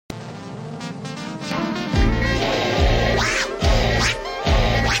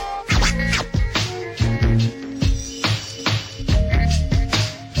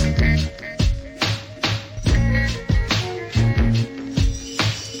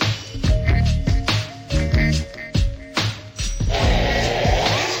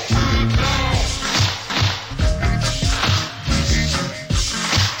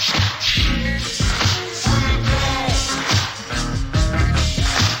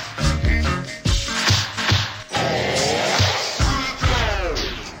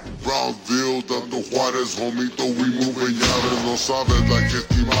bares, homito, we moving llaves. No sabes like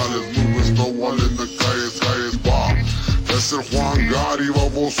esquimales, moving snowball en the calles, va. Es el Juan Gotti,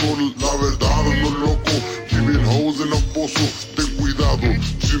 baboso, la verdad no loco. Giving hoes in a pozo, ten cuidado.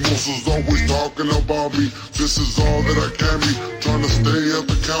 Chismosos always talking about me. This is all that I can be. Trying to stay at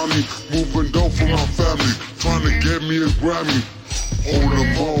the county, moving dope for my family. Trying to get me a Grammy. Hold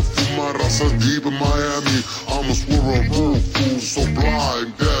them off for my raza deep in Miami. I'ma swear a real fool, so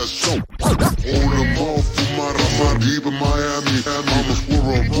blind, that's so. Hold them off for my raza deep in Miami. I'ma swear a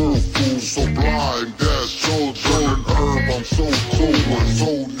real fool, so blind, that's so. Turning herb, I'm so cold, I'm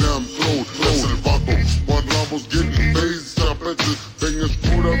so damn cold. Es el vato, Juan Ramos getting based, tapete. Tengas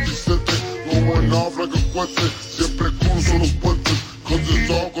pura Vicente, going off like a cohete. Siempre cruzo los puentes, cause it's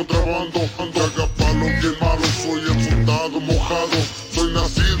all contrabando. Caga palo bien malo, soy el soldado mojado. Soy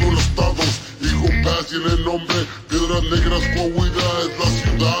nacido en los estados, hijo Paz y en el nombre. Piedras Negras, Coahuila es la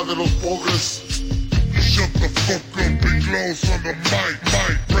ciudad de los pobres. Shut the fuck up, big glows on the mic.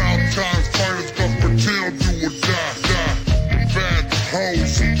 Brown times, finest got for tail, do or die. Bad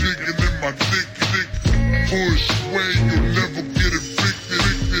hoes, jigging in my dick. Push way, you'll never get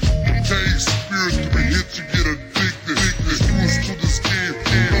evicted. Take spirits to be hit, you get addicted. Screws to the skin,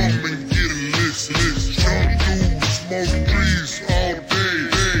 numb and getting lit. Young dudes smoke trees all day.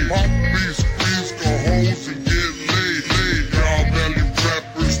 Pop beats, screens, go hoes and get laid. Y'all valley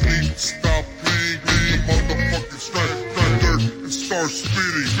rappers need to stop playing. Motherfucking strike dirt and start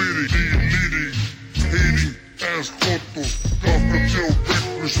spitting. Leading, hating, ass jotos. Cafeteo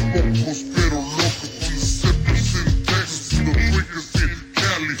rappers, pocos pero locos. From the zippers in Texas to the drinkers in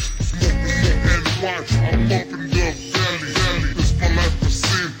Cali. Smoking and watch, I'm up in the valley. This my life for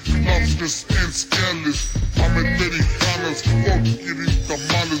sin, lobsters and scallops. I'm en Terijanas, fuck getting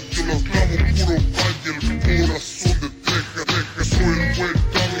tamales. Yo los clavo puro valle, el corazón de teja. Soy el buen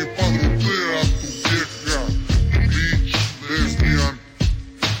Tommy, padrotea a tu vieja. Bitch, lesbian.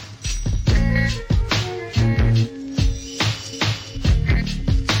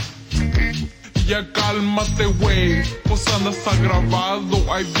 Ya cálmate, wey, pues andas agravado,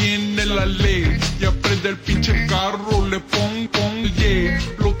 ahí viene la ley. Ya prende el pinche carro, le pongo, yeah.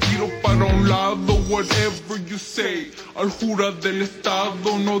 Lo tiro para un lado, whatever you say. Al jura del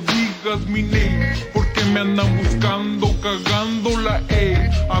estado, no digas mi name, porque me andan buscando, cagando la A.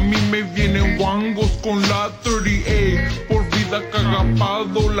 A mí me vienen guangos con la 30A. Por vida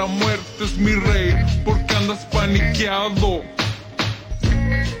cagapado, la muerte es mi rey, porque andas paniqueado.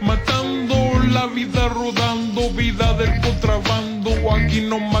 Matando la vida, rodando, vida del contrabando. Aquí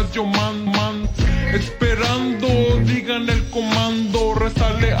nomás yo mando, esperando, digan el comando.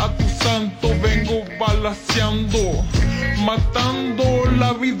 Rezale a tu santo, vengo balaceando. Matando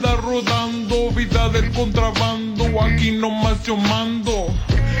la vida, rodando, vida del contrabando. Aquí nomás yo mando,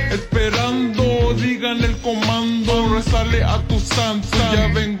 esperando, digan el comando. Rezale a tu santo, ya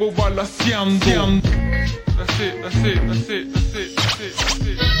vengo balaceando. That's it.